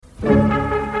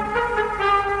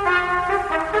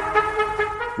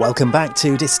Welcome back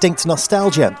to Distinct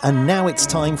Nostalgia, and now it's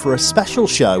time for a special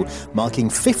show marking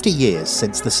 50 years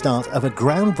since the start of a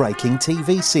groundbreaking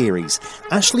TV series.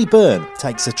 Ashley Byrne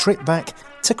takes a trip back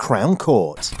to Crown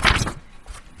Court.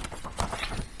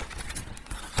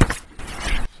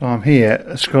 So I'm here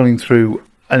scrolling through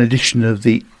an edition of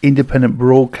the Independent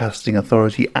Broadcasting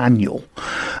Authority Annual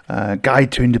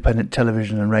Guide to Independent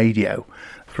Television and Radio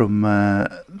from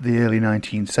the early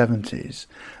 1970s.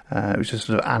 It was just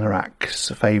sort of Anorak's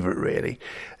favourite, really.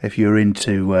 If you're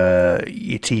into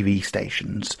your TV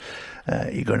stations,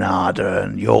 your Granada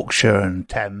and Yorkshire and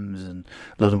Thames and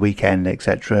London Weekend,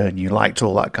 etc., and you liked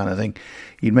all that kind of thing,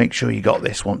 you'd make sure you got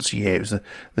this once a year. It was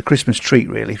the Christmas treat,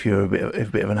 really, if you're a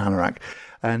bit of an Anorak.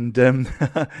 And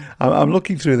I'm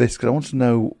looking through this because I want to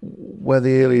know where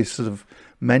the earliest sort of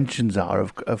mentions are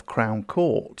of Crown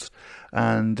Court.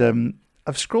 And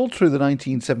I've scrolled through the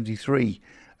 1973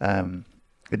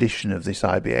 edition of this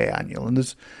IBA annual, and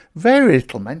there's very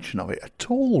little mention of it at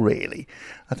all, really.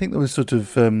 I think there was sort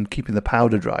of keeping the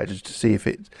powder dry just to see if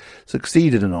it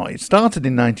succeeded or not. It started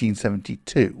in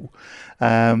 1972,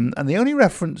 and the only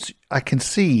reference I can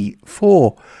see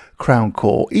for Crown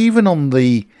Court, even on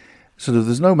the sort of,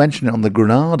 there's no mention on the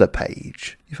Granada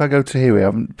page. If I go to here, we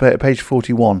have page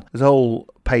 41, there's a whole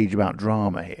page about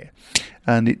drama here.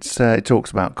 And it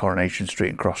talks about Coronation Street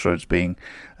and Crossroads being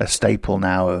a staple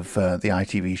now of the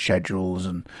ITV schedules,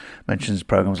 and mentions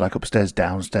programmes like Upstairs,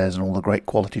 Downstairs, and all the great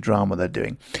quality drama they're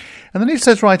doing. And then it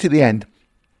says right at the end,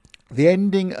 the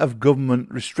ending of government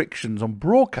restrictions on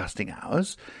broadcasting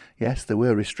hours. Yes, there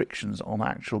were restrictions on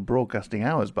actual broadcasting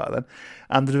hours back then.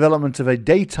 And the development of a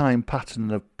daytime pattern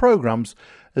of programmes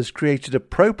has created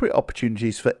appropriate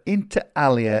opportunities for inter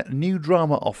alia new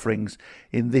drama offerings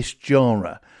in this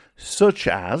genre, such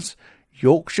as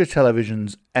Yorkshire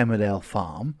Television's Emmerdale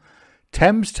Farm,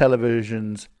 Thames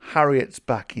Television's Harriet's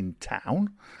Back in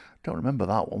Town. Don't remember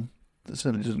that one. That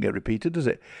certainly doesn't get repeated, does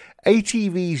it?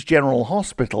 ATV's General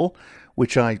Hospital,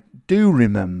 which I do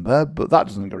remember, but that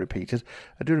doesn't get repeated.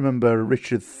 I do remember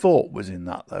Richard Thorpe was in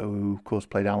that, though, who, of course,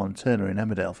 played Alan Turner in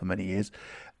Emmerdale for many years.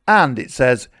 And it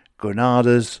says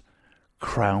Granada's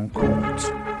Crown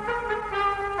Court.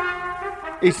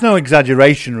 It's no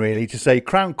exaggeration, really, to say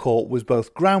Crown Court was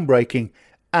both groundbreaking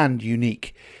and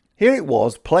unique. Here it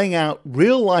was, playing out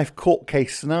real-life court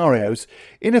case scenarios,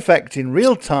 in effect in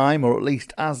real time, or at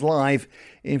least as live,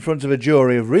 in front of a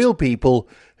jury of real people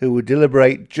who would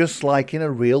deliberate just like in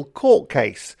a real court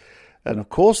case. And of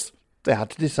course, they had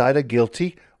to decide a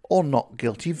guilty or not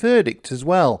guilty verdict as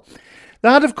well.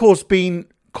 There had, of course, been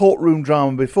courtroom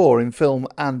drama before in film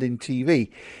and in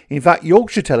TV. In fact,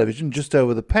 Yorkshire Television, just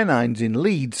over the Pennines in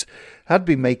Leeds, had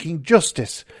been making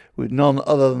justice, with none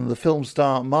other than the film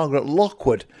star Margaret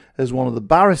Lockwood as one of the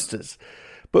barristers.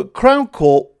 But Crown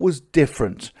Court was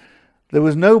different. There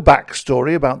was no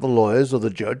backstory about the lawyers or the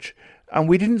judge, and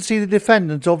we didn't see the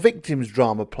defendant or victim's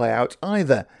drama play out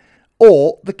either,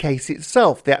 or the case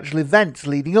itself, the actual events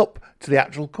leading up to the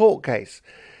actual court case.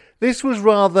 This was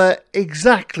rather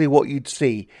exactly what you'd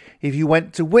see if you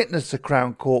went to witness a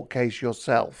Crown Court case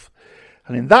yourself.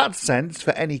 And in that sense,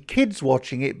 for any kids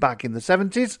watching it back in the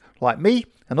 70s, like me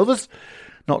and others,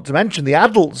 not to mention the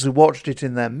adults who watched it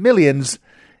in their millions,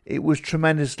 it was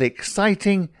tremendously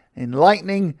exciting,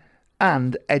 enlightening,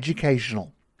 and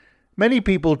educational. Many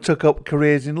people took up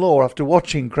careers in law after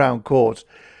watching Crown Court,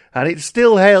 and it's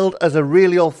still hailed as a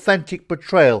really authentic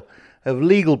portrayal of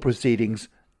legal proceedings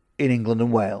in England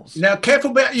and Wales. Now,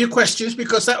 careful about your questions,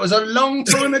 because that was a long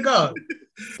time ago.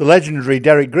 The legendary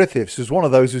Derek Griffiths was one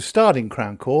of those who starred in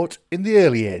Crown Court in the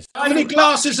early years. How many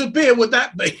glasses of beer would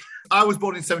that be? I was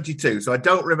born in 72, so I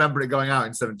don't remember it going out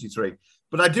in 73.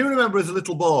 But I do remember as a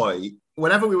little boy,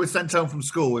 whenever we were sent home from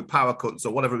school with power cuts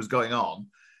or whatever was going on,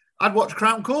 I'd watch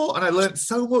Crown Court, and I learned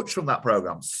so much from that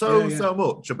programme. So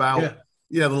much about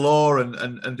the law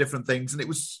and different things. And it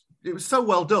was so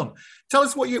well done. Tell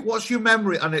us what's your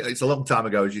memory, and it's a long time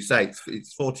ago, as you say,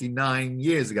 it's 49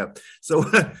 years ago. So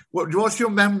what's your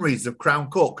memories of Crown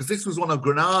Court? Because this was one of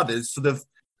Granada's sort of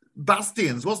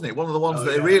bastions, wasn't it? One of the ones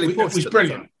that they really pushed. It was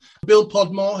brilliant. Bill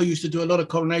Podmore, who used to do a lot of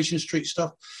Coronation Street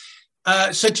stuff,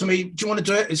 said to me, do you want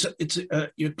to do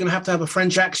it? You're going to have a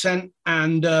French accent,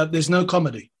 and there's no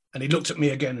comedy. And he looked at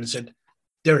me again and said,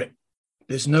 Derek,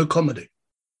 there's no comedy.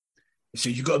 He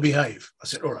said, you've got to behave. I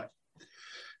said, all right.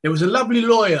 There was a lovely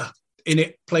lawyer in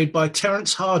it, played by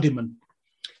Terence Hardiman,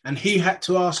 and he had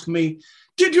to ask me,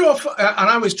 and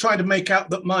I was trying to make out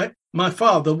that my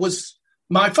father was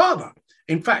my father.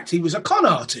 In fact, he was a con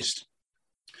artist.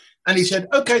 And he said,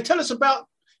 okay, tell us about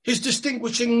his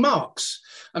distinguishing marks.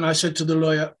 And I said to the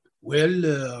lawyer,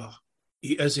 well,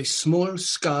 he has a small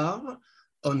scar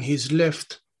on his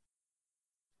left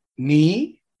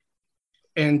knee,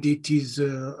 and it is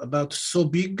about so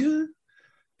big.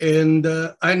 And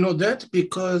I know that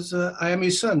because I am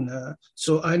his son.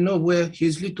 So I know where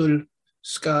his little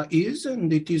scar is,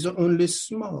 and it is only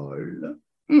small.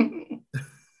 And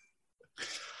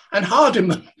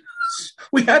Hardiman,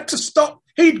 we had to stop.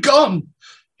 He'd gone.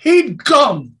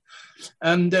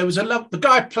 And there was the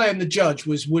guy playing the judge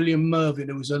was William Mervyn,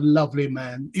 who was a lovely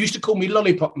man. He used to call me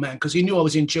Lollipop Man because he knew I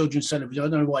was in children's television. I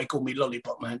don't know why he called me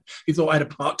Lollipop Man. He thought I had a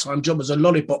part-time job as a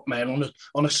lollipop man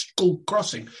on a school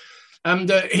crossing.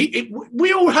 And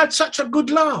we all had such a good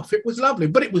laugh. It was lovely,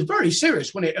 but it was very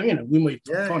serious when we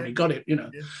finally got it, Yeah.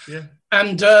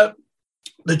 And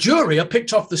the jury are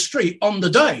picked off the street on the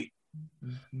day,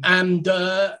 and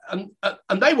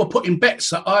they were putting bets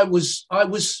that I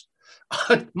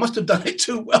must have done it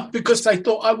too well because they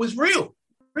thought I was real,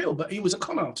 but he was a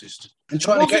con artist and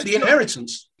trying to get the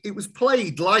inheritance. It was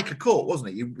played like a court,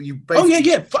 wasn't it? You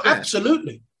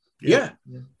Absolutely. Yeah,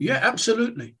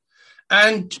 absolutely.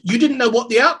 And you didn't know what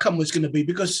the outcome was going to be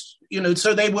because,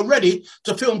 so they were ready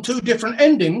to film two different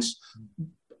endings,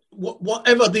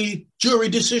 whatever the jury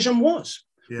decision was,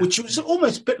 which was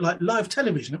almost a bit like live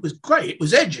television. It was great. It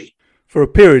was edgy. For a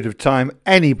period of time,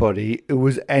 anybody who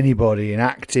was anybody in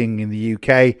acting in the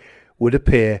UK would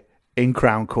appear in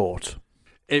Crown Court.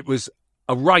 It was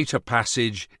a rite of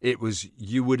passage.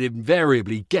 You would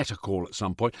invariably get a call at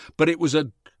some point, but it was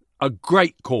a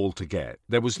great call to get.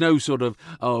 There was no sort of,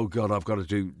 oh God, I've got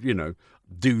to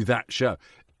do that show.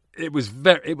 It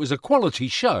was a quality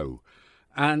show,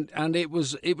 and it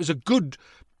was a good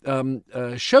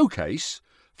showcase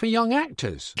for young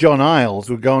actors. John Isles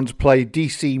would go on to play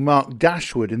DC Mark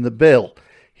Dashwood in The Bill.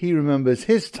 He remembers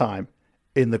his time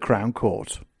in the Crown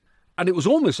Court. And it was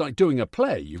almost like doing a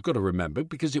play, you've got to remember,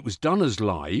 because it was done as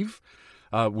live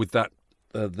with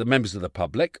the members of the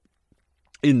public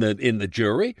in the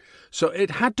jury. So it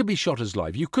had to be shot as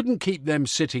live. You couldn't keep them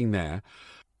sitting there,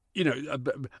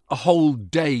 a whole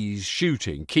day's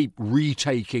shooting, keep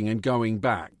retaking and going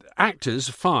back. Actors,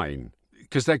 fine,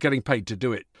 because they're getting paid to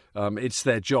do it. It's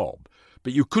their job.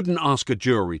 But you couldn't ask a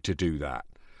jury to do that.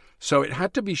 So it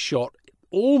had to be shot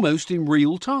almost in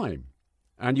real time.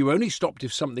 And you only stopped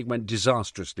if something went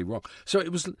disastrously wrong. So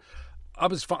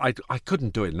I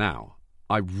couldn't do it now.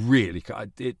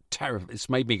 It's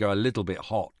made me go a little bit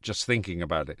hot just thinking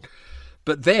about it.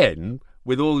 But then,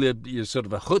 with all the sort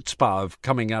of a chutzpah of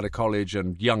coming out of college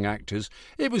and young actors,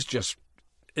 it was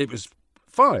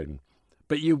fine.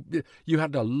 But you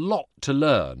had a lot to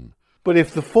learn. But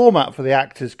if the format for the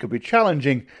actors could be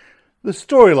challenging, the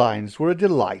storylines were a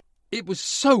delight. It was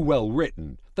so well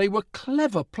written. They were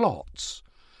clever plots.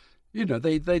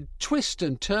 They'd twist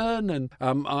and turn. And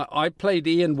I played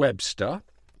Ian Webster,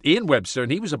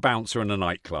 and he was a bouncer in a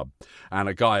nightclub, and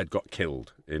a guy had got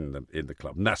killed in the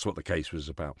club, and that's what the case was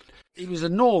about. He was a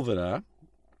northerner,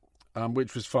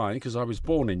 which was fine because I was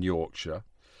born in Yorkshire.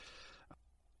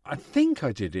 I think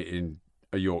I did it in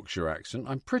a Yorkshire accent.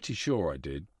 I'm pretty sure I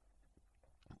did.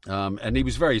 And he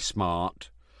was very smart.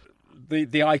 The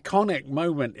iconic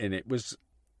moment in it was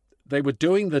they were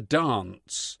doing the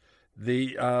dance,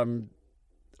 the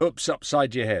oops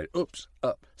upside your head, oops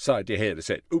upside your head. They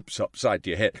said oops upside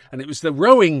your head, and it was the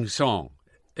rowing song.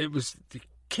 It was the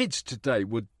kids today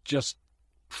would just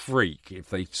freak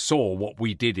if they saw what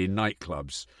we did in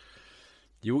nightclubs.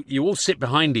 You all sit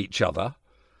behind each other,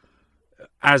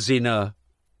 as in a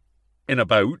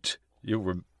boat.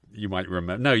 You might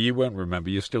remember. No, you won't remember.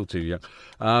 You're still too young.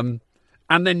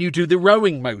 And then you do the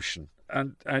rowing motion,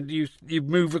 and you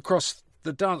move across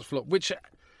the dance floor,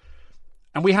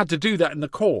 and we had to do that in the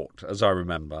court, as I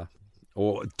remember,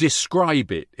 or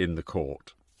describe it in the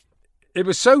court. It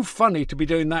was so funny to be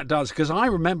doing that dance because I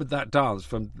remembered that dance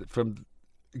from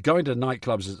going to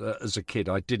nightclubs as a kid.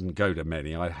 I didn't go to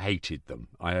many. I hated them.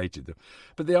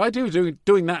 But the idea of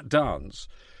doing that dance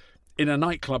in a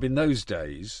nightclub in those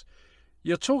days.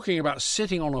 You're talking about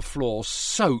sitting on a floor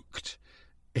soaked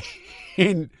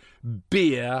in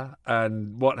beer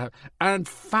and and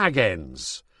fag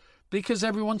ends because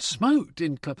everyone smoked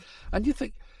in club. And you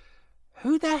think,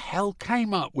 who the hell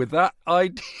came up with that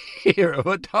idea of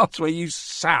a dance where you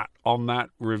sat on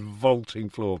that revolting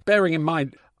floor? Bearing in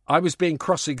mind, I was being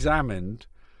cross-examined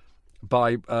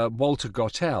by Walter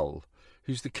Gottell,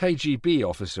 who's the KGB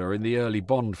officer in the early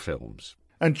Bond films.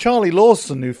 And Charlie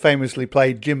Lawson, who famously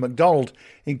played Jim MacDonald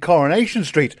in Coronation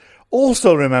Street,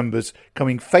 also remembers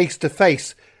coming face to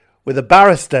face with a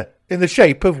barrister in the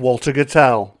shape of Walter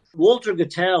Gottell. Walter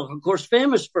Gottell, of course,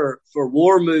 famous for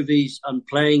war movies and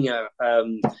playing a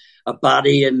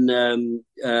baddie in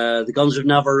The Guns of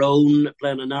Navarone,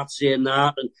 playing a Nazi in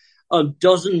that. on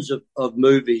dozens of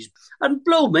movies. And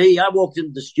blow me, I walked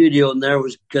into the studio and there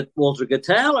was Walter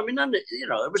Gattel. I mean, you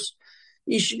know, it was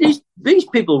these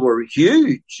people were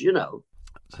huge, you know.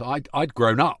 So I'd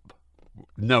grown up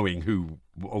knowing who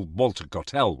Walter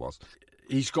Gattel was.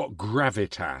 He's got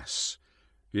gravitas.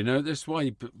 You know, that's why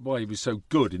he was so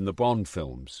good in the Bond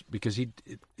films, because he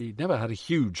never had a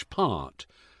huge part,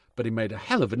 but he made a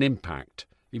hell of an impact.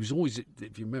 He was always,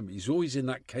 if you remember, he's always in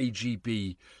that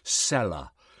KGB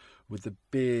cellar with the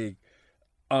big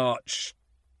arch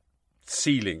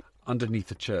ceiling underneath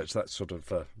the church, that sort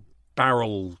of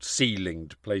barrel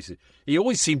ceilinged places. He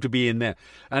always seemed to be in there,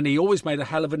 and he always made a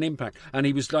hell of an impact. And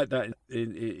he was like that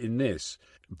in this,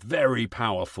 very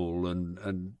powerful,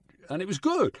 and it was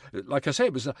good. Like I say,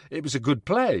 it was a good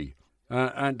play.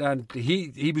 And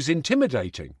he was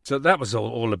intimidating. So that was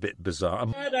all a bit bizarre.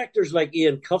 I had actors like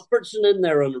Ian Cuthbertson in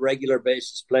there on a regular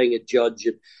basis playing a judge.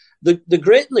 And the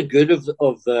great and the good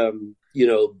of you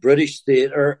know, British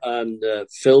theatre and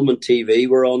film and TV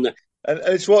were on there. And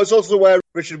it's also where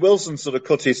Richard Wilson sort of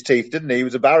cut his teeth, didn't he? He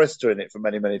was a barrister in it for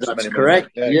many. That's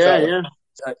correct. Yeah, exactly.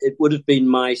 Yeah. It would have been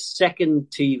my second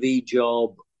TV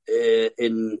job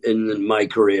in my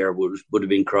career. Would have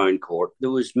been Crown Court. There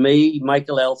was me,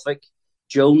 Michael Elphick,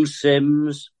 Joan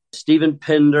Sims, Stephen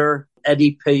Pinder,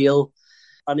 Eddie Peel,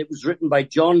 and it was written by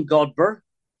John Godber.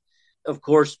 Of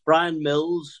course, Brian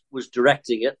Mills was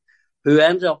directing it, who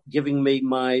ended up giving me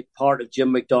my part of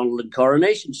Jim McDonald in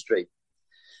Coronation Street.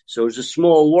 So it was a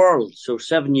small world. So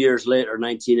 7 years later,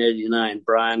 1989,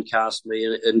 Brian cast me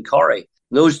in Corrie.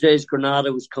 In those days,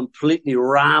 Granada was completely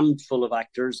rammed full of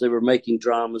actors. They were making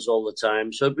dramas all the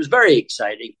time. So it was very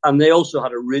exciting. And they also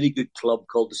had a really good club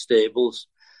called The Stables,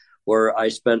 where I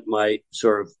spent my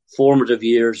sort of formative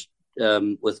years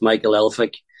with Michael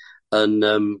Elphick.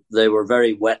 And they were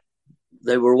very wet.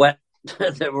 They were wet.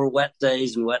 There were wet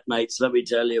days and wet nights. Let me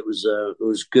tell you, it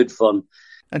was good fun.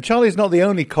 And Charlie's not the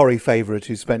only Corrie favourite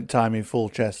who spent time in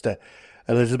Fulchester.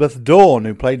 Elizabeth Dawn,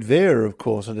 who played Vera, of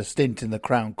course, had a stint in the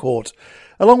Crown Court,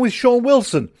 along with Sean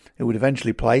Wilson, who would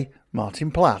eventually play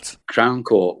Martin Platt. Crown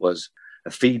Court was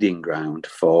a feeding ground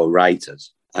for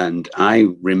writers, and I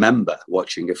remember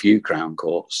watching a few Crown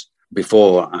Courts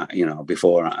before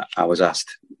I was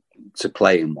asked to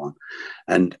play in one,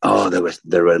 and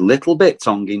they were a little bit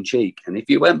tongue in cheek. And if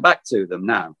you went back to them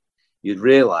now, you'd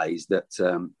realise that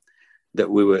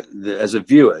we were, as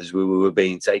viewers, we were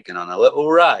being taken on a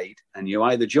little ride, and you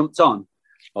either jumped on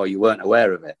or you weren't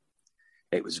aware of it.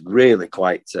 It was really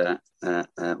quite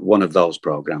one of those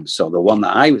programmes. So the one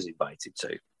that I was invited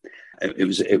to,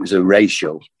 it was a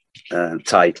racial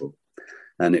title,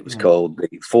 and it was called the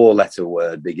 4-letter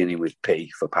word beginning with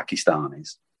P for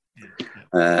Pakistanis,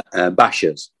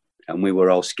 bashers, and we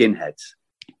were all skinheads.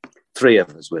 3 of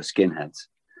us were skinheads.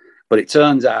 But it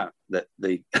turns out that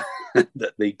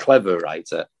the clever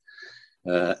writer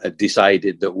had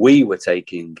decided that we were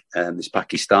taking this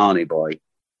Pakistani boy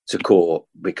to court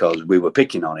because we were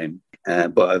picking on him.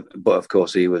 But of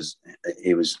course he was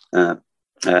an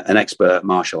expert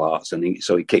martial arts, and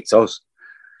so he kicked us.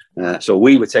 So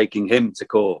we were taking him to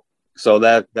court. So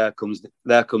there comes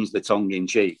the tongue in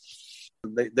cheek.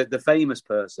 The famous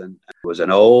person was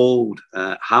an old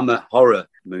Hammer horror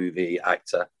movie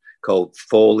actor called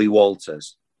Foley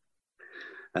Walters,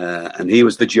 and he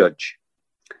was the judge.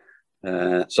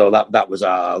 So that was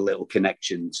our little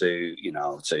connection to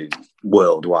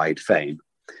worldwide fame.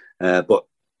 But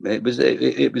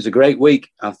it was a great week.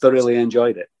 I thoroughly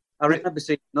enjoyed it. I remember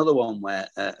seeing another one where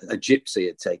a gypsy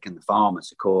had taken the farmer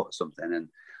to court or something, and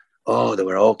there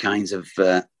were all kinds of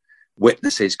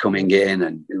witnesses coming in,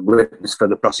 and witness for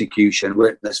the prosecution,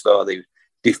 witness for the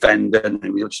defendant,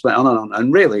 and we just went on and on.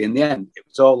 And really, in the end, it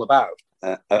was all about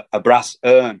a brass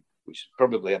urn, which is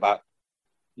probably about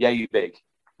yay big.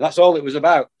 That's all it was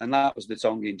about, and that was the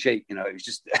tongue in cheek. You know, it was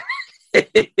just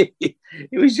it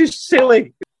was just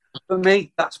silly. For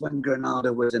me, that's when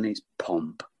Granada was in its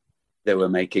pomp. They were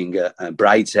making a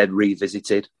Brideshead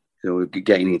Revisited. They were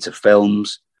getting into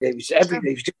films. It was everything.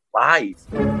 It was just live.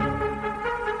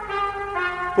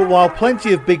 But while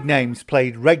plenty of big names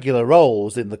played regular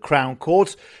roles in the Crown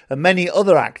Court and many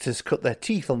other actors cut their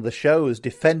teeth on the show as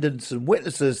defendants and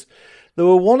witnesses, there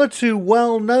were 1 or 2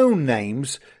 well-known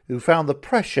names who found the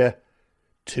pressure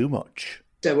too much.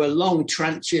 There were long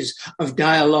tranches of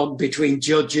dialogue between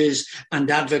judges and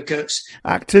advocates.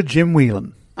 Actor Jim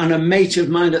Whelan. and a mate of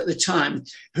mine at the time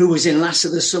who was in Last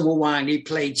of the Summer Wine. He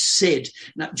played Sid,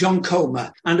 John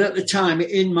Comer. And at the time,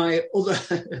 in my other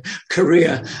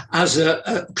career as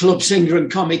a club singer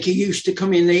and comic, he used to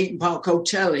come in the Eaton Park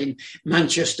Hotel in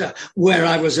Manchester, where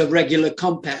I was a regular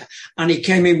compere. And he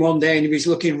came in one day and he was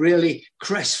looking really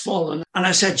crestfallen. And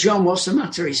I said, John, what's the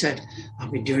matter? He said,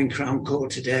 I've been doing Crown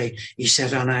Court today. He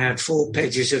said, and I had 4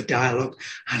 pages of dialogue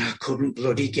and I couldn't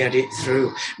bloody get it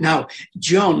through. Now,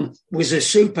 John was a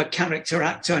super character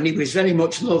actor and he was very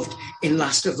much loved in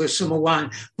Last of the Summer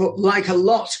Wine. But like a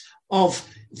lot of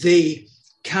the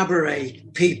cabaret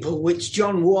people, which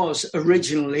John was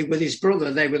originally with his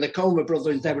brother, they were the Comer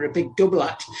brothers, they were a big double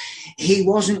act, he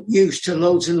wasn't used to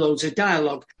loads and loads of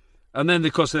dialogue. And then,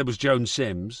 of course, there was Joan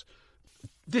Sims,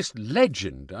 this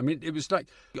legend. I mean, it was like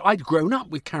I'd grown up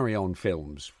with Carry On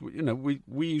films. You know,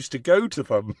 we used to go to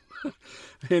them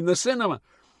in the cinema.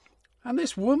 And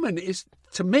this woman is,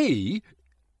 to me,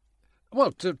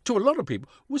 well, to a lot of people,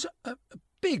 was a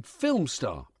big film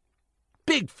star.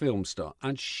 Big film star.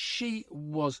 And she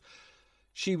was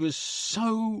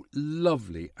so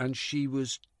lovely and she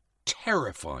was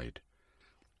terrified.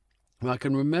 I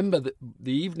can remember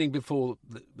the evening before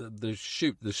the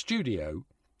shoot, the studio,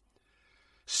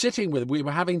 sitting with her, we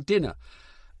were having dinner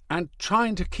and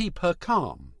trying to keep her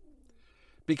calm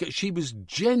because she was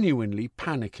genuinely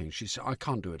panicking. She said, I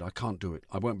can't do it,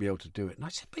 I won't be able to do it. And I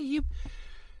said, but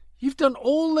you've done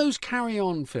all those Carry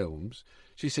On films.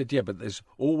 She said, yeah, but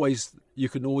you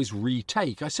can always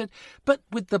retake. I said, but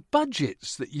with the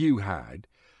budgets that you had,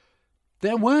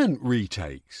 there weren't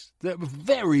retakes. They were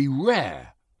very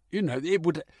rare. You know,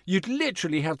 you'd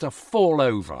literally have to fall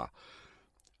over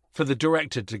for the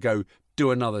director to go,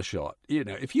 do another shot. You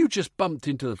know, if you just bumped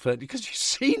into the furniture, because you've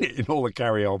seen it in all the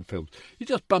Carry On films, you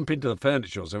just bump into the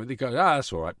furniture or something, they go,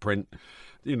 that's all right, print,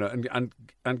 you know,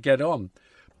 and get on.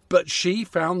 But she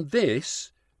found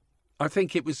this, I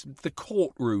think it was the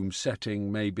courtroom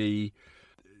setting, maybe,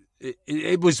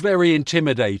 it was very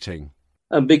intimidating.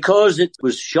 And because it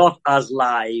was shot as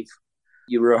live,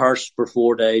 you rehearsed for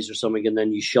 4 days or something, and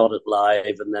then you shot it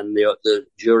live, and then the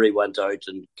jury went out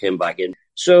and came back in.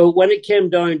 So when it came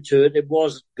down to it, it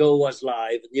was go as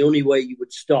live. The only way you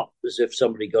would stop was if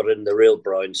somebody got in the real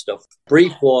brown stuff.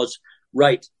 Brief was,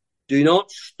 right, do not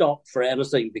stop for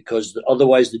anything because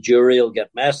otherwise the jury will get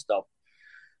messed up.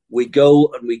 We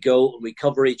go and we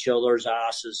cover each other's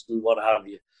asses and what have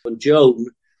you. And Joan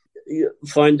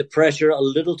found the pressure a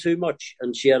little too much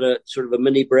and she had a sort of a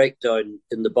mini breakdown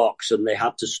in the box and they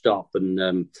had to stop.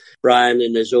 And Brian,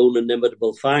 in his own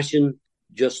inimitable fashion,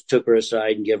 just took her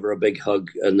aside and gave her a big hug,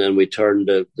 and then we turned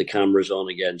the cameras on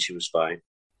again. She was fine.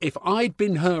 If I'd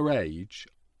been her age,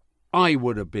 I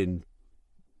would have been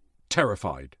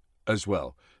terrified as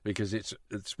well, because it's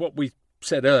what we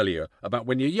said earlier about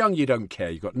when you're young, you don't care.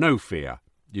 You've got no fear.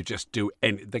 You just do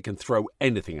they can throw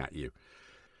anything at you.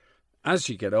 As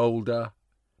you get older,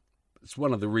 it's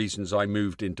one of the reasons I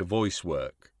moved into voice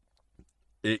work.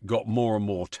 It got more and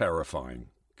more terrifying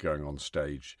going on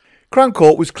stage. Crown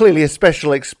Court was clearly a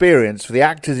special experience for the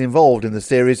actors involved in the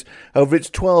series over its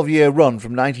 12-year run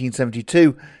from 1972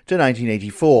 to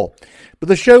 1984. But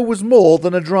the show was more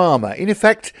than a drama. In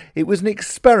effect, it was an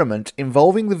experiment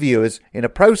involving the viewers in a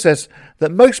process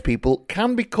that most people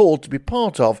can be called to be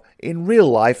part of in real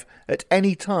life at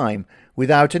any time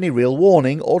without any real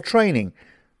warning or training.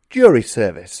 Jury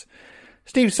service.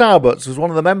 Steve Sowerbutts was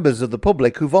one of the members of the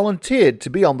public who volunteered to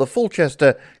be on the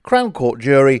Fulchester Crown Court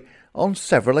jury on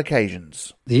several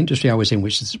occasions. The industry I was in,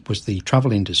 which was the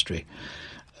travel industry,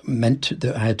 meant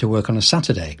that I had to work on a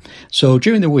Saturday. So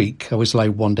during the week, I was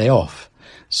allowed 1 day off.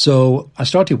 So I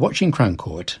started watching Crown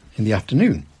Court in the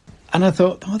afternoon. And I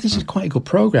thought, this is quite a good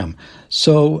programme.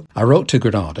 So I wrote to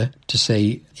Granada to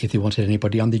say if they wanted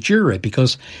anybody on the jury,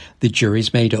 because the jury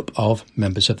is made up of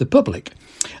members of the public.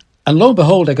 And lo and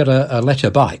behold, I got a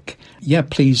letter back. Yeah,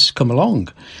 please come along.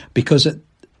 Because at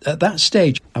that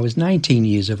stage, I was 19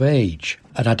 years of age.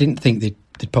 And I didn't think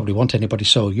they'd probably want anybody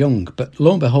so young. But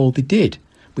lo and behold, they did,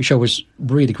 which I was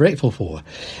really grateful for.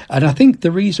 And I think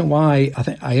the reason why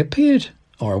I appeared,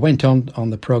 or I went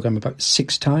on the programme about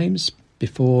 6 times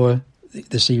before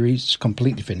the series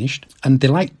completely finished. And they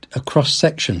liked a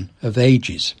cross-section of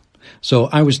ages. So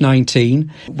I was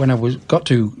 19 when I got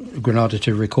to Granada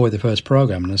to record the first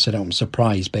programme, and I said, I'm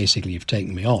surprised, basically, you've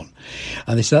taken me on.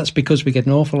 And they said, that's because we get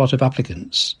an awful lot of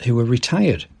applicants who are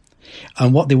retired.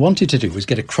 And what they wanted to do was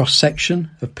get a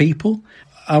cross-section of people.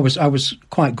 I was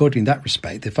quite good in that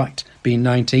respect. The fact, being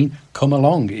 19, come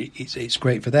along, it's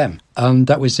great for them. And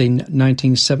that was in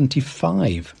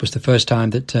 1975, was the first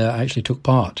time that I actually took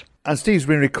part. And Steve's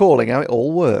been recalling how it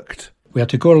all worked. We had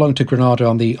to go along to Granada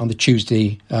on the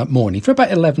Tuesday morning for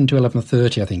about 11 to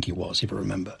 11:30, I think it was, if I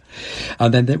remember.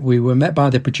 And then we were met by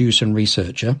the producer and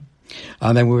researcher,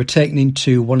 and then we were taken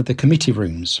into one of the committee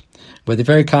rooms, where they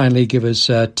very kindly give us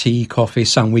tea, coffee,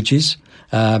 sandwiches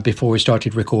before we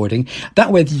started recording.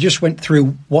 That way, they just went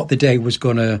through what the day was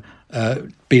going to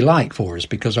be like for us,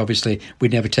 because obviously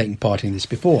we'd never taken part in this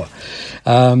before.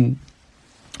 And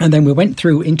then we went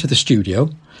through into the studio,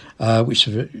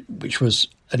 which was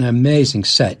an amazing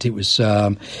set. It was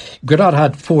Granada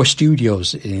had 4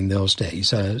 studios in those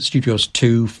days, studios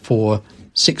 2, 4,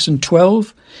 6 and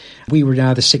 12. We were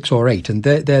either 6 or 8, and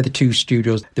they're the 2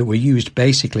 studios that were used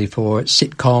basically for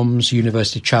sitcoms,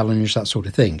 University Challenge, that sort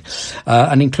of thing,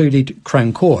 and included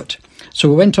Crown Court. So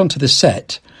we went onto the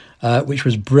set, which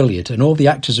was brilliant, and all the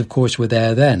actors, of course, were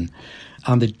there then.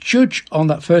 And the judge on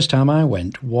that first time I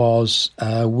went was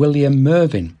William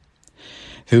Mervyn,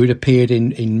 who had appeared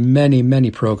in many,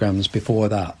 many programmes before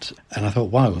that. And I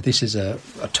thought, wow, this is a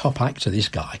top actor, this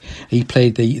guy. He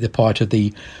played the part of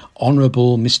the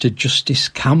Honourable Mr. Justice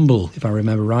Campbell, if I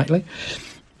remember rightly.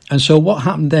 And so what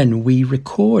happened then, we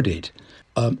recorded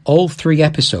all 3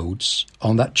 episodes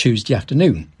on that Tuesday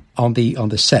afternoon on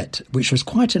the set, which was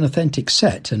quite an authentic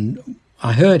set. And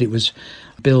I heard it was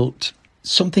built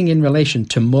something in relation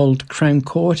to Mold Crown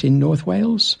Court in North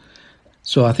Wales.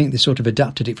 So I think they sort of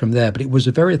adapted it from there. But it was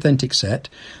a very authentic set.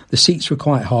 The seats were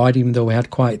quite hard, even though we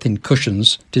had quite thin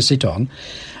cushions to sit on.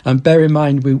 And bear in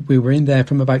mind, we were in there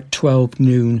from about 12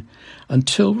 noon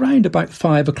until round about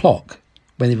 5 o'clock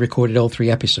when they recorded all 3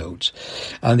 episodes.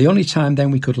 And the only time then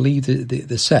we could leave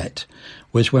the set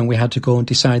was when we had to go and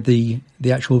decide the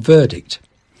actual verdict.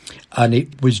 And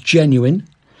it was genuine.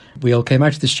 We all came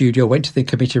out of the studio, went to the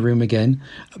committee room again,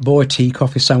 bought tea,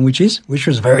 coffee, sandwiches, which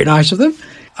was very nice of them.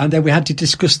 And then we had to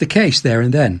discuss the case there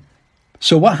and then.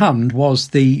 So what happened was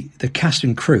the cast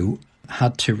and crew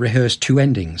had to rehearse 2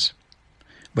 endings,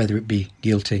 whether it be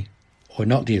guilty or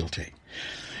not guilty.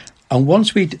 And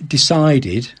once we'd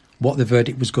decided what the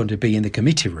verdict was going to be in the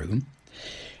committee room,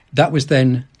 that was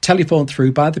then telephoned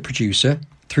through by the producer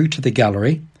through to the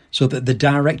gallery so that the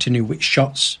director knew which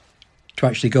shots to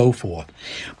actually go for.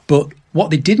 But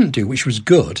what they didn't do, which was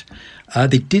good,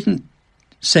 they didn't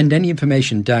send any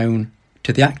information down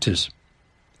to the actors.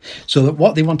 So that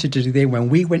what they wanted to do then, when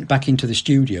we went back into the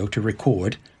studio to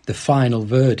record the final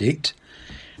verdict,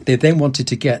 they then wanted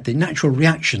to get the natural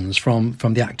reactions from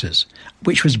the actors,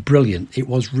 which was brilliant. It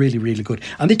was really, really good.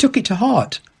 And they took it to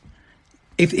heart.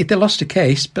 If they lost a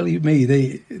case, believe me,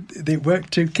 they weren't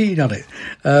too keen on it.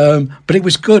 But it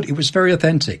was good. It was very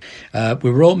authentic. We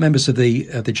were all members of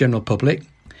the general public,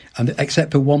 and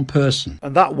except for one person.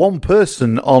 And that one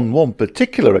person on one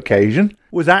particular occasion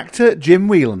was actor Jim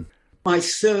Whelan. My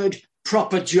 3rd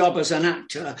proper job as an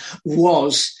actor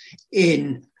was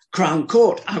in Crown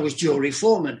Court. I was jury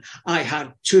foreman. I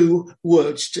had 2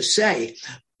 words to say.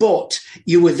 But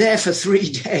you were there for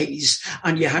 3 days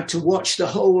and you had to watch the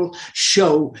whole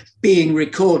show being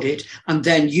recorded. And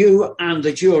then you and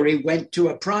the jury went to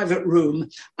a private room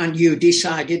and you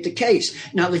decided the case.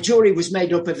 Now, the jury was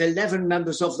made up of 11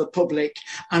 members of the public.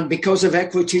 And because of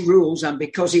equity rules and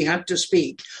because he had to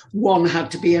speak, one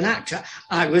had to be an actor.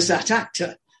 I was that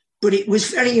actor. But it was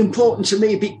very important to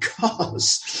me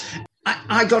because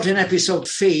I got an episode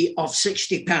fee of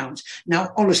 £60.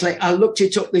 Now, honestly, I looked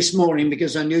it up this morning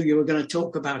because I knew you were going to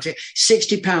talk about it.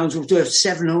 £60 was worth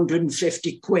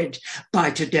 750 quid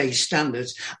by today's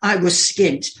standards. I was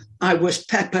skint. I was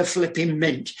pepper flipping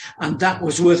mint. And that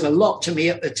was worth a lot to me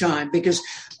at the time because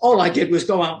all I did was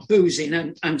go out boozing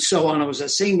and so on. I was a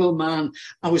single man.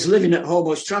 I was living at home. I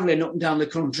was travelling up and down the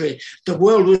country. The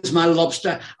world was my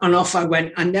lobster. And off I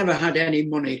went. I never had any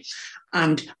money.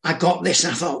 And I got this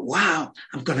and I thought, wow,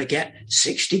 I'm going to get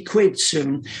 60 quid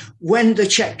soon. When the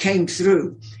cheque came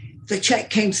through,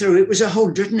 it was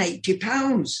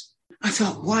 £180. I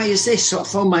thought, why is this? So I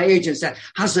phoned my agent and said,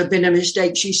 has there been a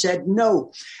mistake? She said,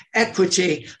 no.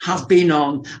 Equity have been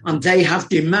on and they have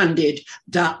demanded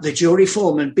that the jury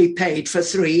foreman be paid for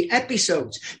 3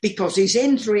 episodes because he's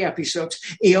in 3 episodes.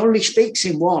 He only speaks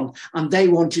in 1 and they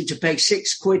wanted to pay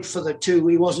 6 quid for the 2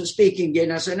 he wasn't speaking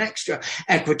in as an extra.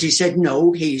 Equity said,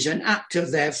 no, he's an actor,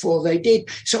 therefore they did.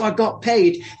 So I got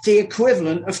paid the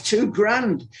equivalent of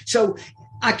 £2,000. So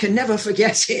I can never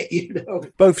forget it, you know.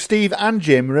 Both Steve and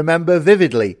Jim remember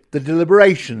vividly the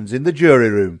deliberations in the jury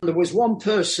room. There was one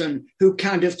person who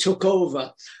kind of took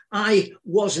over. I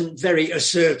wasn't very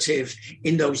assertive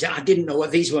in those. I didn't know what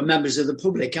these were members of the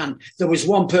public. And there was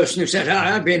one person who said,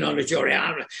 I've been on a jury.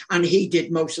 And he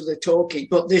did most of the talking.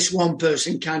 But this one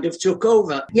person kind of took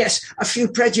over. Yes, a few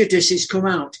prejudices come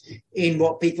out in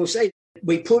what people say.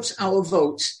 We put our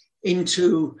votes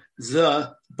into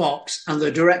the box, and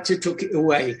the director took it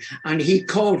away, and he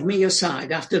called me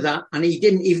aside after that, and he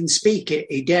didn't even speak it.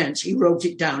 He danced. He wrote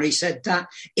it down. He said, "That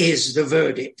is the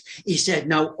verdict." He said,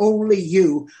 "Now only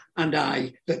you and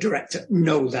I, the director,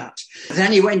 know that."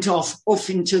 Then he went off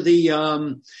into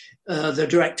the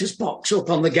director's box up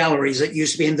on the galleries that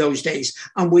used to be in those days,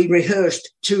 and we rehearsed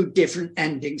 2 different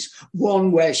endings.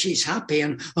 One where she's happy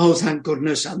and, oh, thank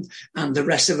goodness, and the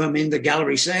rest of them in the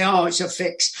gallery say, oh, it's a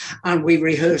fix. And we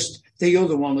rehearsed the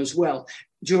other one as well.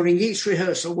 During each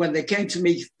rehearsal, when they came to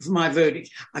me for my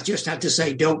verdict, I just had to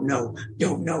say, don't know.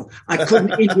 I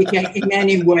couldn't indicate in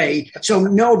any way. So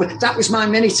nobody, that was my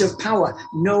minute of power.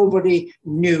 Nobody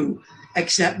knew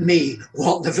except me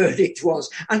what the verdict was.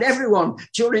 And everyone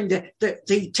during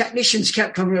the technicians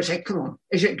kept coming and saying, come on,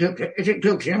 is it good? Is it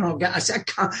good? You know, I said,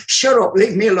 shut up,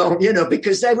 leave me alone, you know,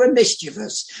 because they were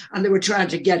mischievous and they were trying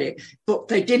to get it. But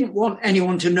they didn't want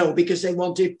anyone to know because they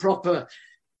wanted proper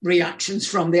reactions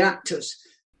from the actors.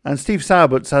 And Steve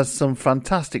Sauerbuts has some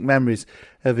fantastic memories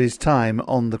of his time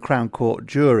on the Crown Court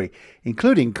jury,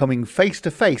 including coming face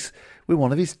to face with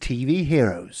one of his TV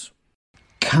heroes.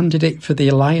 Candidate for the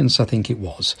Alliance, I think it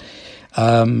was,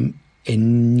 in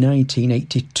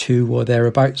 1982 or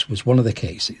thereabouts was one of the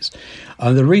cases.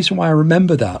 And the reason why I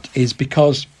remember that is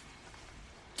because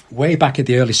way back in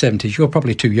the early 70s, you're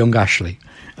probably too young, Ashley,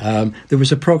 there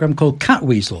was a programme called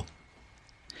Catweasel.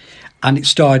 And it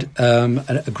starred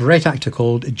a great actor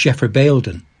called Geoffrey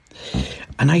Bayldon.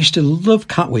 And I used to love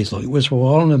Catweasel. It was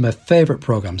one of my favourite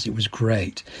programmes. It was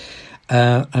great.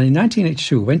 And in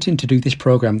 1982, we went in to do this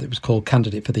programme that was called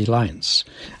Candidate for the Alliance.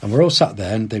 And we're all sat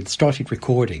there and they started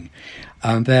recording.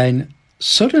 And then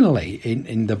suddenly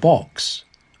in the box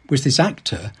was this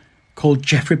actor called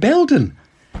Geoffrey Bayldon.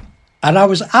 And I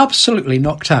was absolutely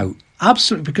knocked out.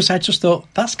 Absolutely, because I just thought,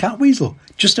 that's Catweasel.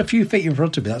 Just a few feet in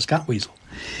front of me, that's Catweasel.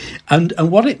 And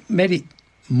what it made it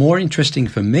more interesting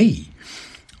for me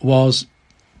was,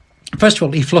 first of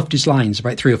all, he fluffed his lines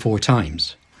about 3 or 4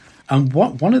 times. And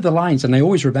one of the lines, and I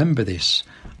always remember this,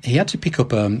 he had to pick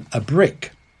up a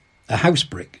brick, a house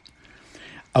brick.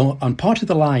 And part of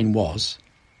the line was,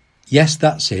 yes,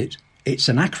 that's it, it's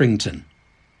an Accrington.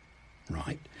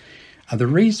 Right. And the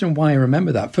reason why I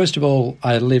remember that, first of all,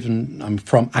 I'm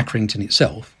from Accrington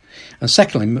itself. And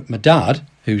secondly, my dad,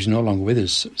 who's no longer with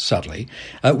us, sadly,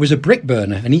 was a brick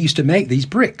burner, and he used to make these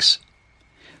bricks.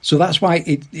 So that's why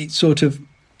it sort of,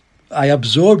 I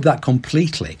absorbed that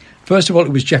completely. First of all,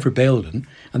 it was Geoffrey Bayldon,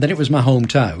 and then it was my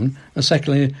hometown. And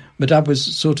secondly, my dad was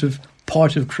sort of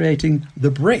part of creating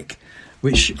the brick,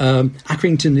 which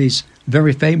Accrington is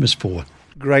very famous for.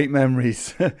 Great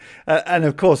memories. And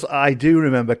of course, I do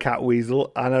remember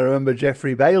Catweasel, and I remember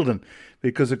Geoffrey Bayldon,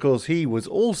 because of course he was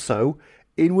also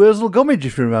in Wurzel Gummidge,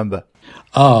 if you remember.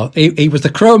 Oh, he was the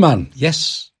Crowman,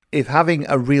 yes. If having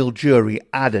a real jury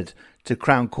added to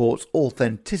Crown Court's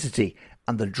authenticity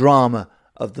and the drama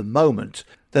of the moment,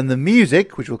 then the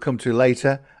music, which we'll come to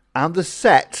later, and the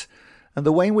set, and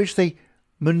the way in which they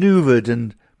manoeuvred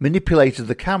and manipulated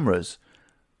the cameras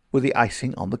were the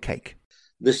icing on the cake.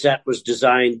 The set was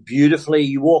designed beautifully.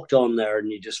 You walked on there and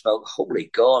you just felt,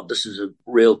 holy God, this is a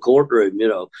real courtroom, you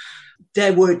know.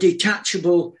 There were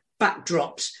detachable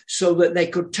backdrops so that they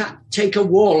could take a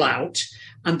wall out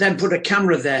and then put a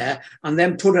camera there and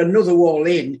then put another wall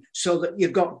in so that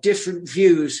you've got different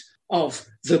views of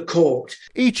the court.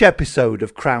 Each episode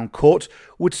of Crown Court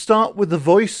would start with the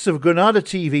voice of Granada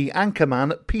TV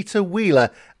anchorman Peter Wheeler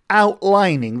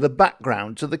outlining the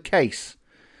background to the case.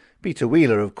 Peter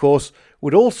Wheeler, of course,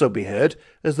 would also be heard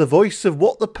as the voice of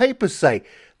What the Papers Say,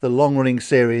 the long-running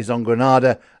series on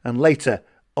Granada and later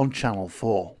on Channel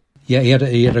 4. Yeah,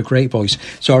 he had a great voice.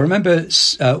 So I remember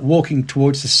walking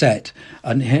towards the set,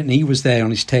 and he was there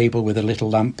on his table with a little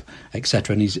lamp,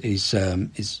 etc., and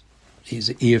his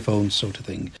earphones sort of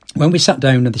thing. When we sat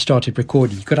down and they started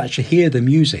recording, you could actually hear the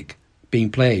music being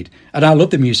played. And I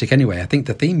love the music anyway. I think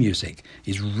the theme music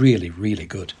is really, really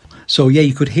good. So, yeah,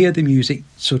 you could hear the music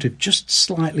sort of just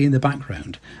slightly in the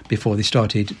background before they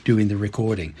started doing the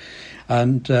recording.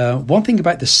 And one thing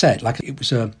about the set, like it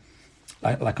was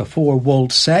like a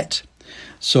 4-walled set.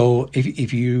 So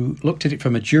if you looked at it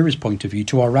from a juror's point of view,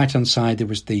 to our right-hand side there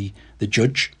was the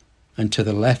judge, and to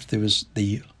the left there was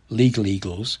the legal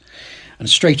eagles, and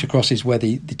straight across is where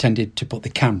they tended to put the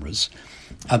cameras.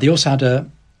 And they also had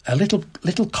a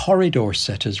little corridor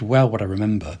set as well, what I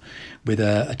remember, with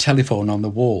a telephone on the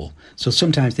wall. So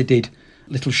sometimes they did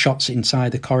little shots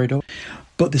inside the corridor.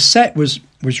 But the set was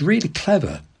really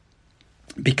clever,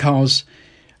 because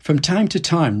from time to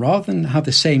time, rather than have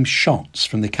the same shots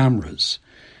from the cameras,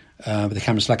 but the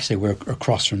cameras, like I say, were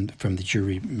across from the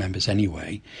jury members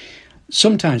anyway,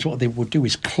 sometimes what they would do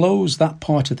is close that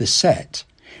part of the set,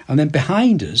 and then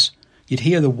behind us, you'd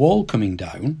hear the wall coming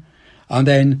down, and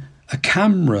then a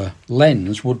camera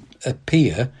lens would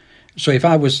appear. So if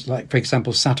I was, like, for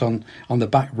example, sat on the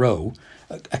back row,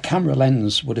 a camera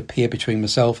lens would appear between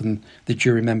myself and the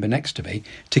jury member next to me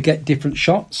to get different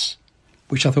shots,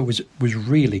 which I thought was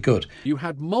really good. You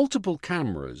had multiple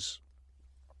cameras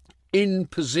in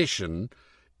position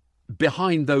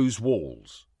behind those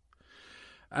walls.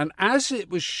 And as it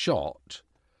was shot,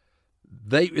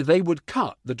 they would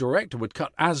cut, the director would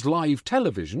cut as live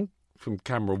television from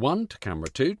camera 1 to camera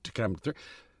 2 to camera 3.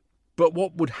 But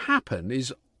what would happen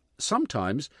is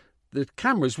sometimes the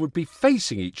cameras would be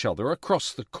facing each other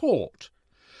across the court.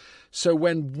 So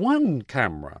when one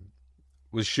camera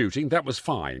was shooting, that was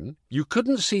fine. You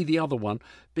couldn't see the other one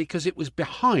because it was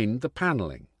behind the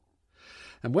panelling.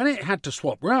 And when it had to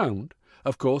swap round,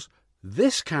 of course,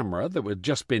 this camera that had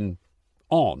just been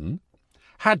on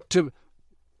had to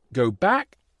go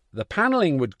back, the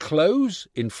panelling would close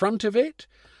in front of it,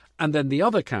 and then the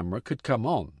other camera could come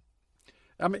on.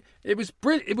 I mean, it was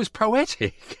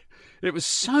poetic. It was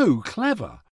so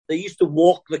clever. They used to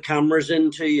walk the cameras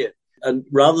into you, and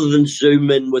rather than zoom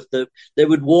in they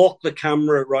would walk the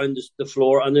camera around the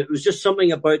floor, and it was just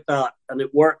something about that, and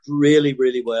it worked really,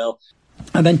 really well.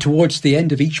 And then towards the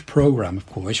end of each programme, of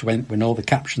course, when all the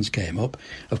captions came up,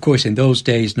 of course, in those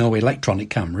days, no electronic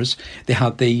cameras, they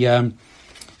had the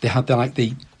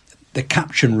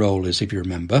caption rollers, if you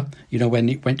remember, when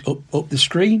it went up the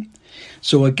screen.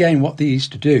 So again, what they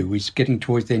used to do is, getting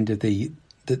towards the end of the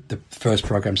first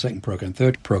programme, second programme,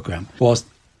 third programme, was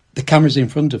the cameras in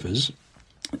front of us,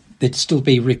 they'd still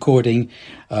be recording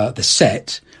the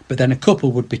set, but then a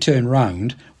couple would be turned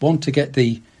round, one to get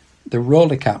the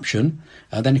roller caption,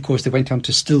 and then of course they went on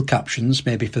to still captions,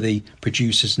 maybe for the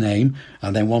producer's name,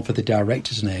 and then one for the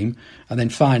director's name, and then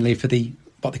finally for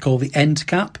what they call the end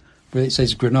cap, where it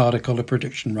says Granada Colour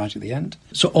Production right at the end.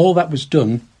 So all that was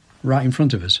done right in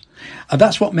front of us. And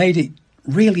that's what made it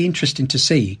really interesting to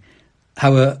see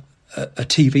how a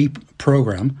TV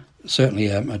programme, certainly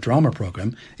a drama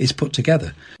programme, is put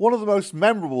together. One of the most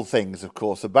memorable things, of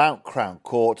course, about Crown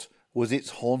Court was its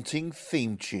haunting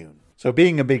theme tune. So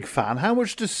being a big fan, how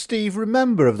much does Steve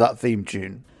remember of that theme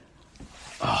tune?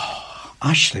 Oh,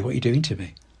 Ashley, what are you doing to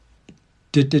me?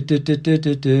 But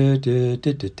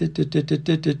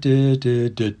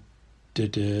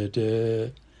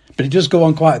it does go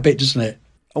on quite a bit, doesn't it?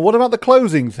 And what about the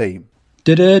closing theme?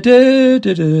 Something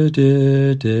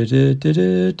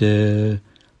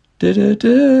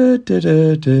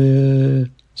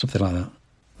like that.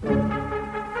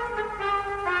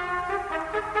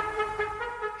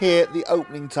 Here, the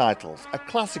opening titles, a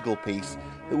classical piece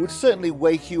that would certainly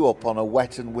wake you up on a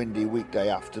wet and windy weekday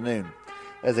afternoon.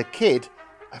 As a kid,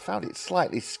 I found it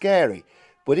slightly scary,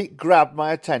 but it grabbed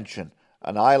my attention,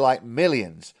 and I, like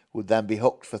millions, would then be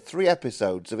hooked for 3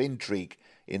 episodes of intrigue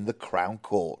in the Crown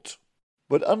Court.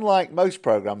 But unlike most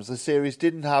programmes, the series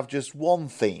didn't have just one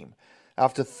theme.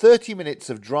 After 30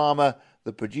 minutes of drama,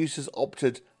 the producers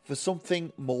opted for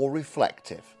something more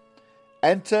reflective.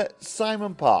 Enter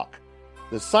Simon Park,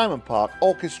 the Simon Park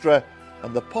Orchestra,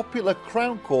 and the popular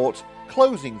Crown Court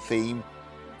closing theme,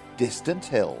 Distant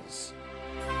Hills.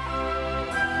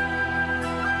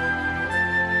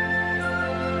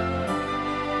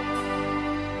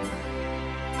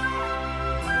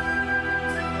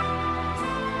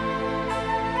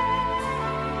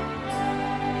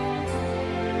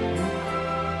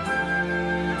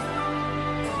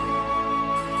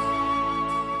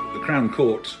 Crown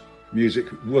Court music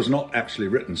was not actually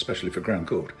written specially for Crown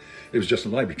Court. It was just a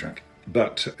library track.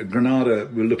 But Granada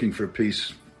were looking for a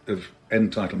piece of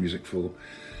end title music for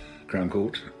Crown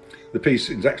Court. The piece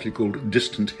is actually called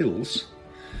Distant Hills.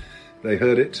 They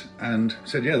heard it and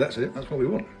said, yeah, that's it, that's what we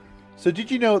want. So did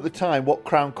you know at the time what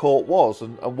Crown Court was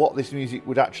and what this music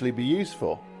would actually be used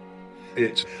for?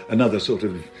 It's another sort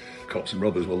of cops and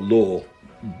robbers, law,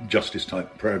 justice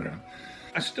type programme.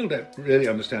 I still don't really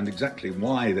understand exactly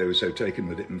why they were so taken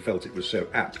with it and felt it was so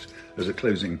apt as a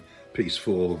closing piece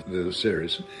for the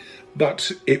series.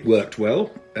 But it worked well,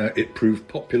 it proved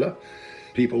popular.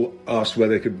 People asked where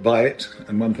they could buy it,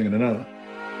 and one thing and another.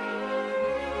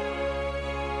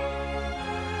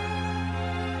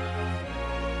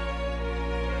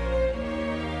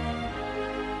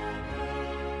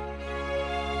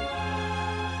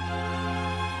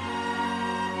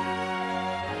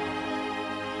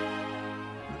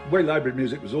 The way library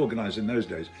music was organised in those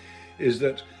days is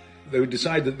that they would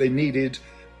decide that they needed,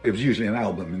 it was usually an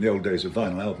album in the old days of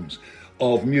vinyl albums,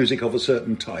 of music of a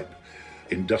certain type.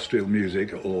 industrial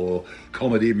music or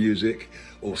comedy music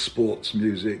or sports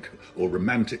music or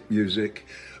romantic music.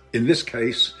 In this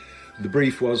case, the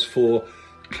brief was for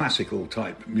classical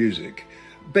type music,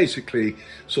 basically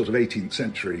sort of 18th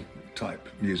century type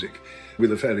music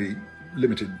with a fairly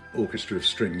limited orchestra of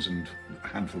strings and a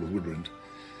handful of woodwind.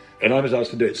 And I was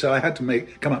asked to do it, so I had to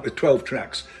come up with 12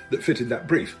 tracks that fitted that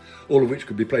brief, all of which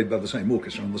could be played by the same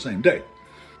orchestra on the same day.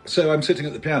 So I'm sitting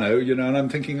at the piano, and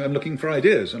I'm looking for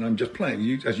ideas, and I'm just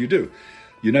playing, as you do.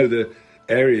 You know the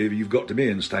area you've got to be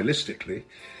in stylistically,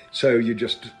 so you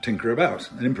just tinker about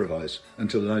and improvise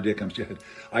until an idea comes to your head.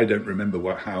 I don't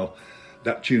remember how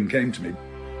that tune came to me.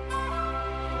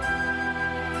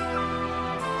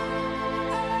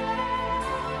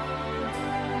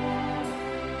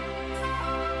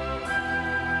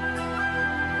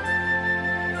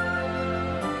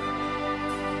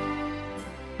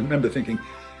 I remember thinking,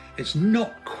 it's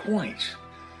not quite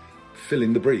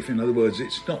filling the brief. In other words,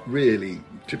 it's not really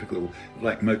typical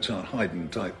like Mozart, Haydn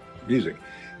type music,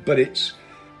 but it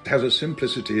has a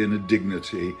simplicity and a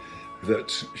dignity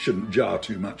that shouldn't jar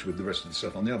too much with the rest of the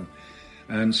stuff on the album.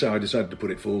 And so I decided to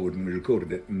put it forward, and we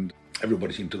recorded it, and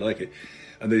everybody seemed to like it.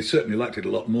 And they certainly liked it a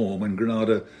lot more when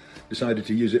Granada decided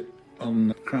to use it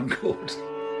on Crown Court.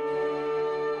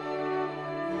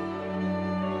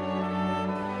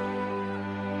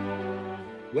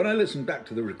 When I listened back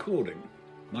to the recording,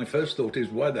 my first thought is,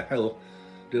 why the hell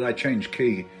did I change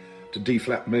key to D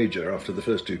flat major after the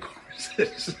first two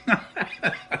choruses?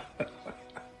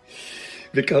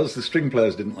 Because the string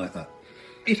players didn't like that.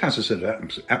 It has a sort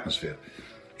of atmosphere.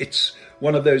 It's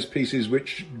one of those pieces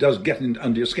which does get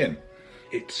under your skin.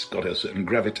 It's got a certain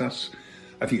gravitas.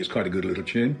 I think it's quite a good little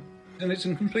tune. And it's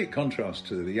in complete contrast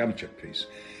to the Janacek piece.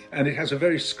 And it has a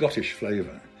very Scottish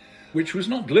flavour, which was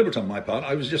not deliberate on my part.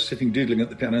 I was just sitting doodling at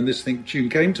the piano, and this tune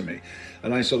came to me,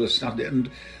 and I sort of started it. And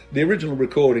the original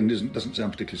recording doesn't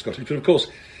sound particularly Scottish, but of course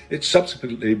it's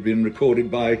subsequently been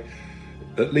recorded by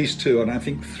at least 2, and I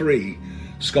think 3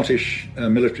 Scottish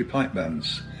military pipe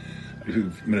bands who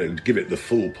give it the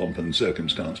full pomp and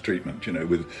circumstance treatment,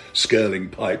 with skirling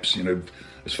pipes,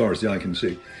 as far as the eye can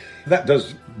see. That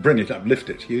does bring it up, lift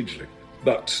it hugely.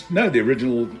 But no, the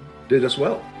original did us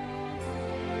well.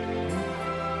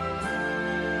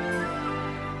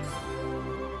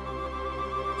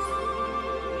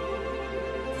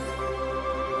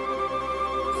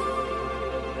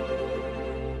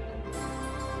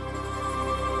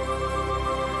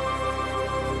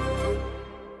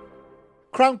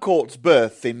 Crown Court's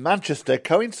birth in Manchester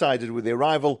coincided with the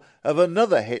arrival of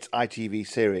another hit ITV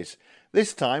series,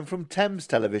 this time from Thames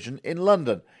Television in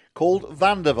London, called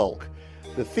Vandervalk.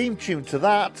 The theme tune to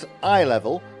that, Eye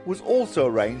Level, was also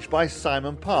arranged by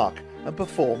Simon Park and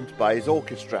performed by his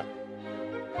orchestra.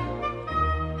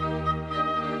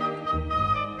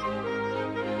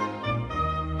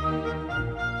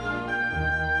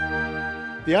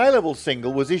 The Eye Level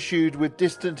single was issued with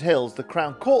Distant Hills, the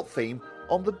Crown Court theme,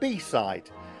 on the B-side.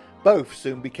 Both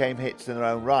soon became hits in their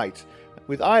own right,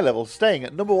 with Eye Level staying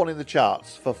at number 1 in the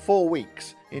charts for 4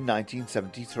 weeks in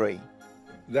 1973.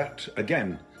 That,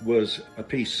 again, was a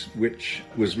piece which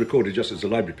was recorded just as a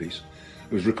library piece.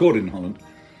 It was recorded in Holland.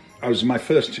 I was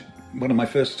one of my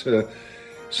first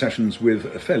sessions with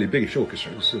a fairly biggish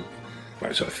orchestra. It was a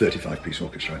 35-piece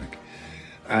orchestra, I think.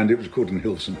 And it was recorded in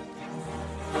Hilversum.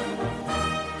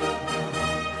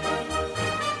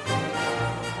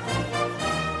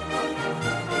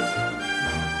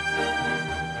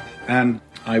 And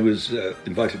I was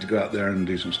invited to go out there and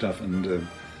do some stuff and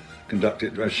conduct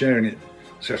it. I was sharing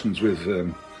sessions with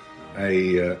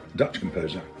a Dutch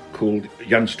composer called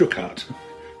Jan Stuckart,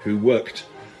 who worked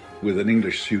with an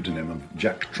English pseudonym of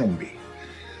Jack Tromby.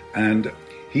 And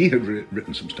he had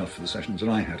written some stuff for the sessions, and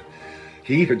I had.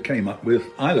 He had came up with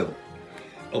Eye Level.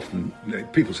 Often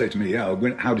people say to me, how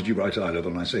did you write Eye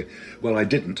Level? And I say, well, I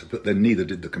didn't, but then neither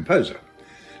did the composer,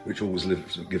 which always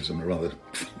gives them a rather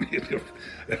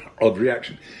odd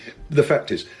reaction. The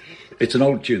fact is, it's an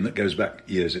old tune that goes back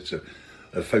years. It's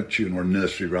a folk tune or a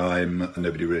nursery rhyme, and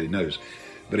nobody really knows.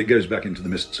 But it goes back into the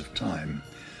mists of time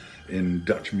in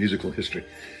Dutch musical history.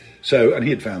 So, and he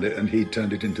had found it, and he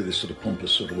turned it into this sort of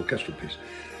pompous sort of orchestral piece.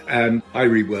 And I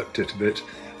reworked it a bit,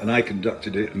 and I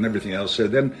conducted it and everything else. So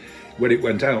then, when it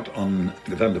went out on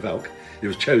the Vandervalk, it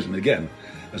was chosen again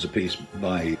as a piece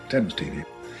by Thames TV.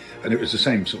 And it was the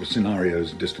same sort of scenario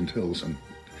as Distant Hills and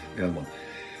the other one.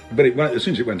 But as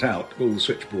soon as it went out, all the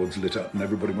switchboards lit up and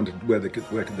everybody wanted where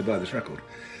could they buy this record,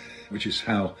 which is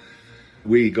how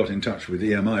we got in touch with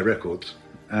EMI Records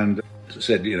and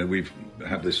said, we've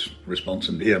had this response,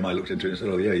 and EMI looked into it and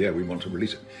said, we want to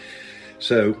release it.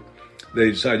 So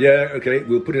they decided, okay,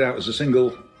 we'll put it out as a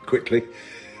single quickly.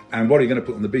 And what are you going to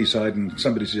put on the B-side? And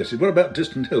somebody suggested, what about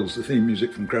Distant Hills, the theme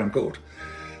music from Crown Court?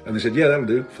 And they said, yeah, that'll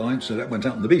do, fine. So that went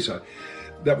out on the B-side.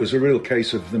 That was a real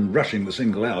case of them rushing the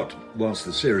single out whilst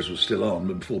the series was still on,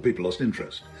 but before people lost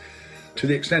interest. To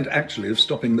the extent, actually, of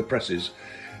stopping the presses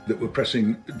that were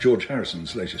pressing George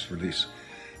Harrison's latest release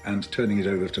and turning it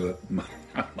over to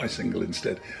my single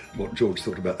instead. What George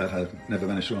thought about that, I never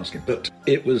managed to ask him. But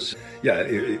it was,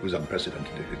 it was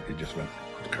unprecedented. It just went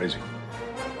crazy.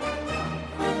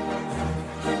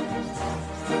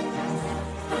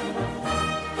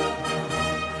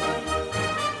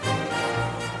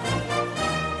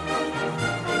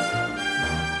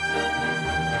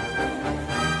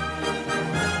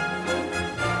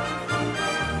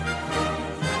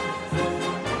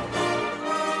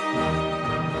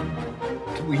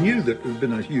 We knew that there had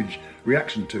been a huge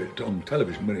reaction to it on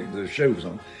television when the show was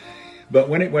on, but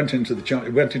when it went into the chart,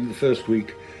 it went into the first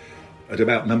week at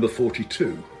about number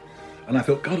 42, and I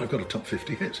thought, God, I've got a top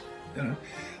 50 hit, you know.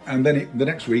 And then the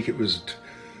next week it was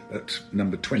at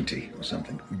number 20 or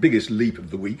something, biggest leap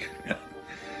of the week.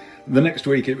 The next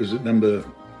week it was at number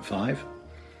 5,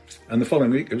 and the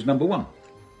following week it was number 1,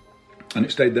 and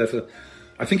it stayed there for,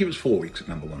 I think it was 4 weeks at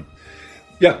number 1.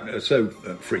 Yeah, so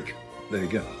Freak, there you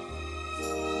go.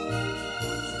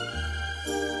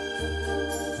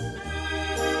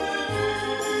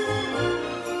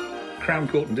 Crown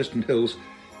Court and Distant Hills,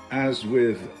 as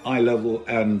with Eye Level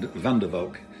and Van der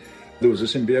Valk, there was a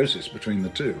symbiosis between the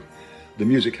two. The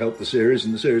music helped the series,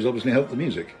 and the series obviously helped the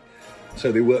music.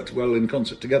 So they worked well in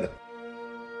concert together.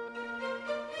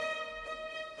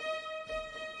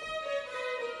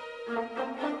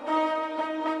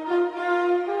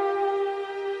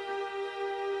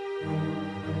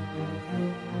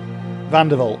 Van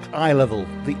der Valk, Eye Level,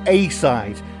 the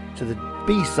A-side to the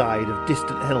B-side of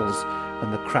Distant Hills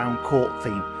and the Crown Court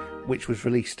theme, which was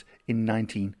released in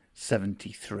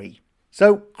 1973.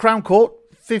 So, Crown Court,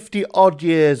 50 odd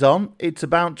years on, it's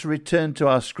about to return to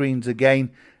our screens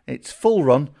again. It's full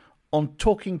run on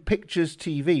Talking Pictures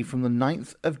TV from the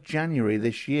 9th of January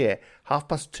this year,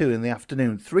 2:30 in the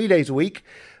afternoon, 3 days a week,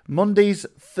 Mondays,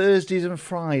 Thursdays and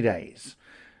Fridays.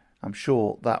 I'm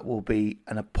sure that will be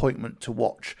an appointment to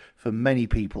watch for many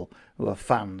people who are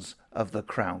fans of the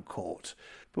Crown Court.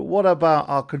 But what about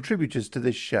our contributors to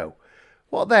this show?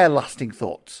 What are their lasting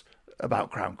thoughts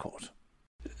about Crown Court?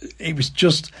 It was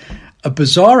just a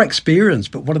bizarre experience,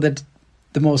 but one of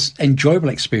the most enjoyable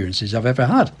experiences I've ever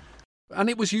had. And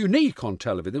it was unique on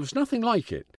television. There was nothing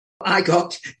like it. I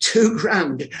got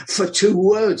 £2,000 for 2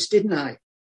 words, didn't I?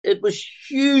 It was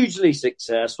hugely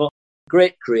successful.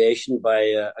 Great creation by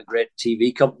a great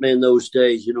TV company in those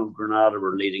days. You know, Granada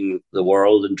were leading the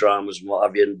world in dramas and what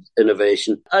have you, in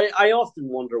innovation. I often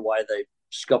wonder why they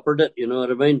scuppered it, you know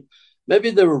what I mean? Maybe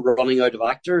they were running out of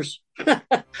actors.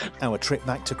 Our trip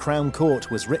back to Crown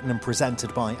Court was written and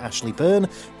presented by Ashley Byrne,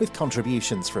 with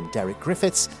contributions from Derek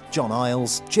Griffiths, John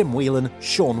Isles, Jim Whelan,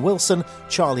 Sean Wilson,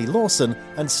 Charlie Lawson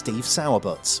and Steve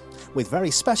Sauerbutts. With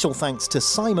very special thanks to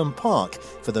Simon Park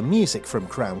for the music from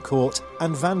Crown Court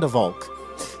and Van der Valk.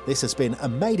 This has been a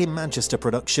Made in Manchester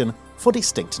production for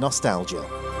Distinct Nostalgia.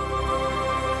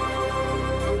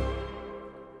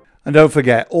 And don't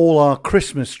forget, all our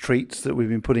Christmas treats that we've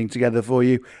been putting together for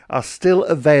you are still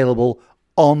available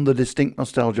on the Distinct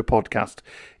Nostalgia podcast.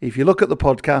 If you look at the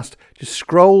podcast, just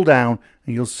scroll down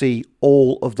and you'll see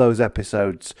all of those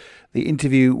episodes. The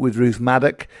interview with Ruth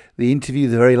Maddock, the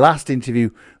very last interview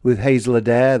with Hazel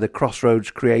Adair, the Crossroads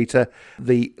creator,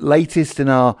 the latest in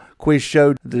our quiz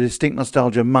show, the Distinct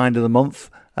Nostalgia Mind of the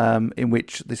Month, in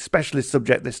which the specialist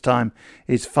subject this time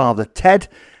is Father Ted,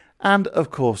 and of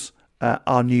course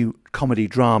our new comedy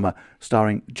drama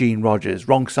starring Gene Rogers,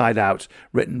 Wrong Side Out,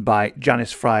 written by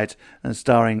Janice Fryatt and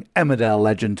starring Emmerdale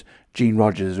legend Gene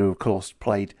Rogers, who of course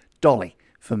played Dolly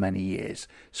for many years.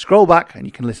 Scroll back and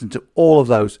you can listen to all of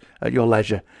those at your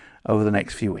leisure over the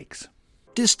next few weeks.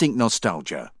 Distinct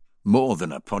Nostalgia, more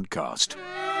than a podcast.